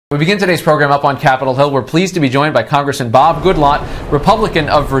We begin today's program up on Capitol Hill. We're pleased to be joined by Congressman Bob Goodlatte, Republican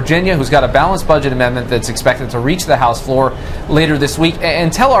of Virginia, who's got a balanced budget amendment that's expected to reach the House floor later this week.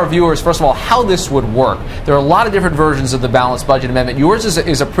 And tell our viewers, first of all, how this would work. There are a lot of different versions of the balanced budget amendment. Yours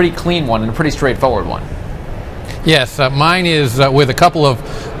is a pretty clean one and a pretty straightforward one. Yes, mine is, with a couple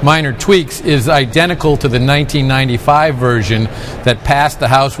of minor tweaks, is identical to the 1995 version that passed the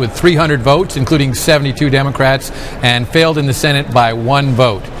House with 300 votes, including 72 Democrats, and failed in the Senate by 1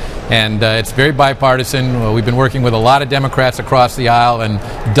 vote. And it's very bipartisan. We've been working with a lot of Democrats across the aisle, and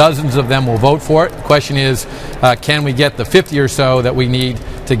dozens of them will vote for it. The question is, can we get the 50 or so that we need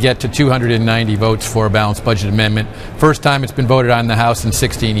to get to 290 votes for a balanced budget amendment? First time it's been voted on in the House in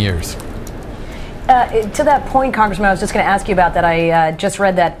 16 years. To that point, Congressman, I was just going to ask you about that. I just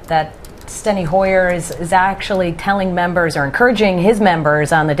read that Steny Hoyer is actually telling members or encouraging his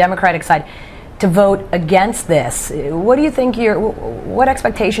members on the Democratic side to vote against this. What do you think? What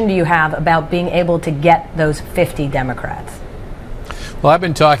expectation do you have about being able to get those 50 Democrats? Well, I've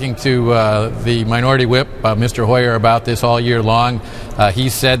been talking to the Minority Whip, Mr. Hoyer, about this all year long. He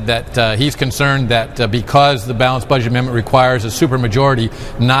said that he's concerned that because the balanced budget amendment requires a supermajority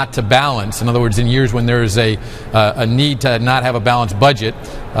not to balance, in other words, in years when there is a need to not have a balanced budget,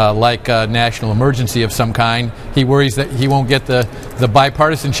 like a national emergency of some kind, he worries that he won't get the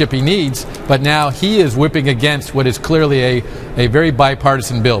bipartisanship he needs. But now he is whipping against what is clearly a very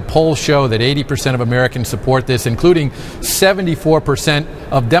bipartisan bill. Polls show that 80% of Americans support this, including 74%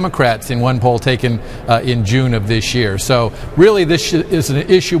 of Democrats in one poll taken in June of this year. So really this is an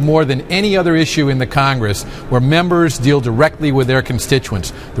issue more than any other issue in the Congress where members deal directly with their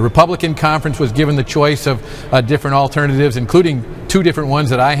constituents. The Republican conference was given the choice of different alternatives, including 2 different ones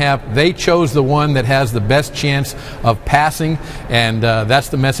that I have. They chose the one that has the best chance of passing, and that's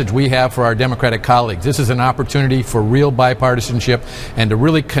the message we have for our Democratic colleagues. This is an opportunity for real bipartisanship and to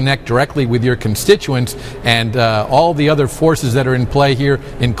really connect directly with your constituents, and all the other forces that are in play here,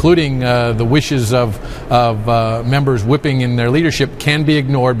 including the wishes of members whipping in their leadership, can be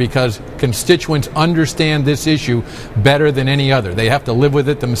ignored because constituents understand this issue better than any other. They have to live with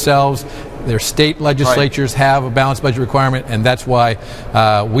it themselves. Their state legislatures have a balanced budget requirement, and that's why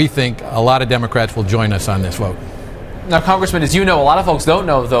we think a lot of Democrats will join us on this vote. Now, Congressman, as you know, a lot of folks don't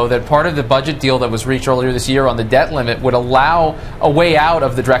know, though, that part of the budget deal that was reached earlier this year on the debt limit would allow a way out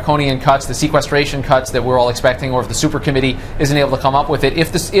of the draconian cuts, the sequestration cuts that we're all expecting, or if the super committee isn't able to come up with it,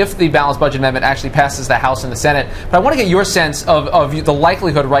 if the balanced budget amendment actually passes the House and the Senate. But I want to get your sense of the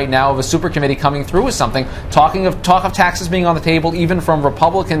likelihood right now of a super committee coming through with something, talk of taxes being on the table, even from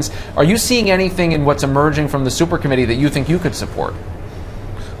Republicans. Are you seeing anything in what's emerging from the super committee that you think you could support?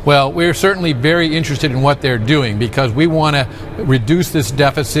 Well, we're certainly very interested in what they're doing because we want to reduce this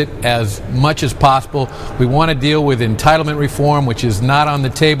deficit as much as possible. We want to deal with entitlement reform, which is not on the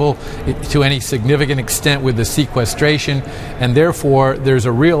table to any significant extent with the sequestration, and therefore there's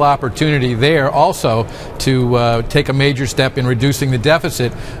a real opportunity there also to take a major step in reducing the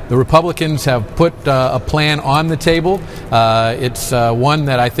deficit. The Republicans have put a plan on the table. It's one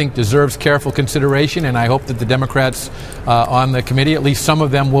that I think deserves careful consideration, and I hope that the Democrats on the committee, at least some of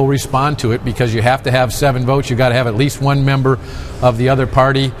them, will respond to it, because you have to have 7 votes. You've got to have at least one member of the other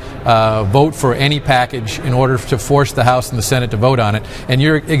party vote for any package in order to force the House and the Senate to vote on it. And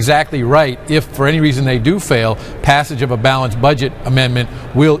you're exactly right. If for any reason they do fail, passage of a balanced budget amendment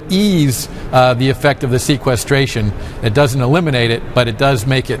will ease the effect of the sequestration. It doesn't eliminate it, but it does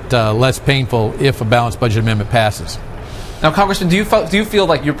make it less painful if a balanced budget amendment passes. Now, Congressman, do you feel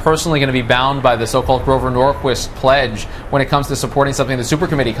like you're personally going to be bound by the so-called Grover Norquist pledge when it comes to supporting something the super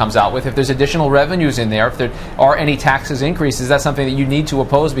committee comes out with? If there's additional revenues in there, if there are any taxes increases, that's something that you need to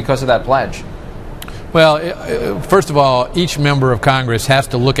oppose because of that pledge? Well, first of all, each member of Congress has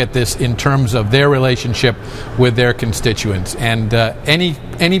to look at this in terms of their relationship with their constituents. And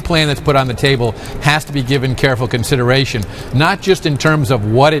any plan that's put on the table has to be given careful consideration, not just in terms of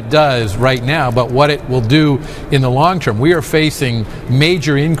what it does right now, but what it will do in the long term. We are facing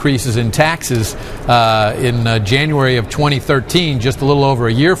major increases in taxes in January of 2013, just a little over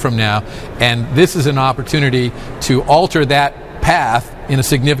a year from now. And this is an opportunity to alter that path in a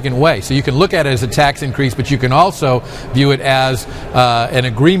significant way. So you can look at it as a tax increase, but you can also view it as an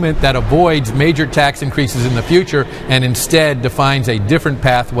agreement that avoids major tax increases in the future and instead defines a different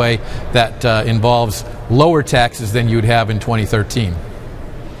pathway that involves lower taxes than you'd have in 2013.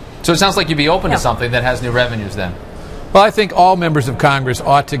 So it sounds like you'd be open to something that has new revenues then. Well, I think all members of Congress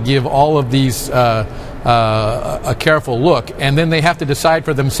ought to give all of these a careful look, and then they have to decide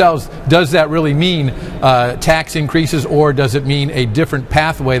for themselves, does that really mean tax increases, or does it mean a different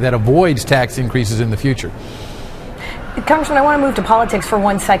pathway that avoids tax increases in the future? Congressman, I want to move to politics for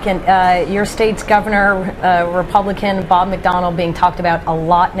 1 second. Your state's governor, Republican Bob McDonnell, being talked about a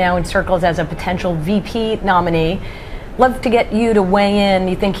lot now in circles as a potential VP nominee. Love to get you to weigh in.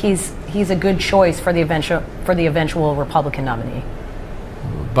 You think he's a good choice for the eventual Republican nominee?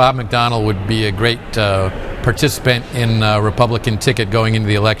 Bob McDonnell would be a great participant in a Republican ticket going into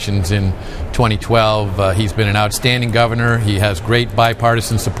the elections in 2012. He's been an outstanding governor. He has great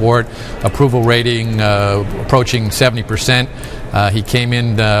bipartisan support, approval rating approaching 70%. He came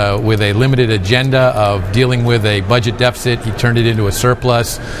in with a limited agenda of dealing with a budget deficit. He turned it into a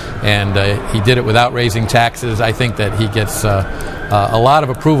surplus, and he did it without raising taxes. I think that he gets a lot of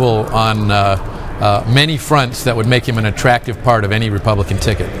approval on many fronts that would make him an attractive part of any Republican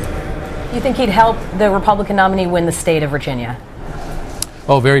ticket. You think he'd help the Republican nominee win the state of Virginia?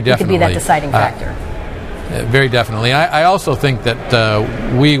 Oh, very definitely. He could be that deciding factor. Very definitely. I also think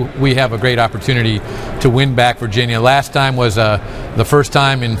that we have a great opportunity to win back Virginia. Last time was the first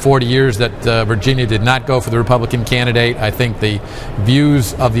time in 40 years that Virginia did not go for the Republican candidate. I think the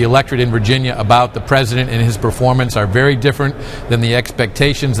views of the electorate in Virginia about the president and his performance are very different than the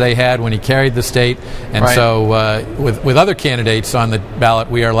expectations they had when he carried the state. And right. So with other candidates on the ballot,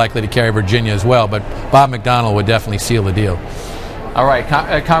 we are likely to carry Virginia as well. But Bob McDonnell would definitely seal the deal. All right,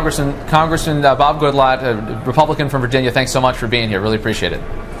 Congressman Bob Goodlatte, Republican from Virginia, thanks so much for being here. Really appreciate it.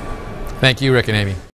 Thank you, Rick and Amy.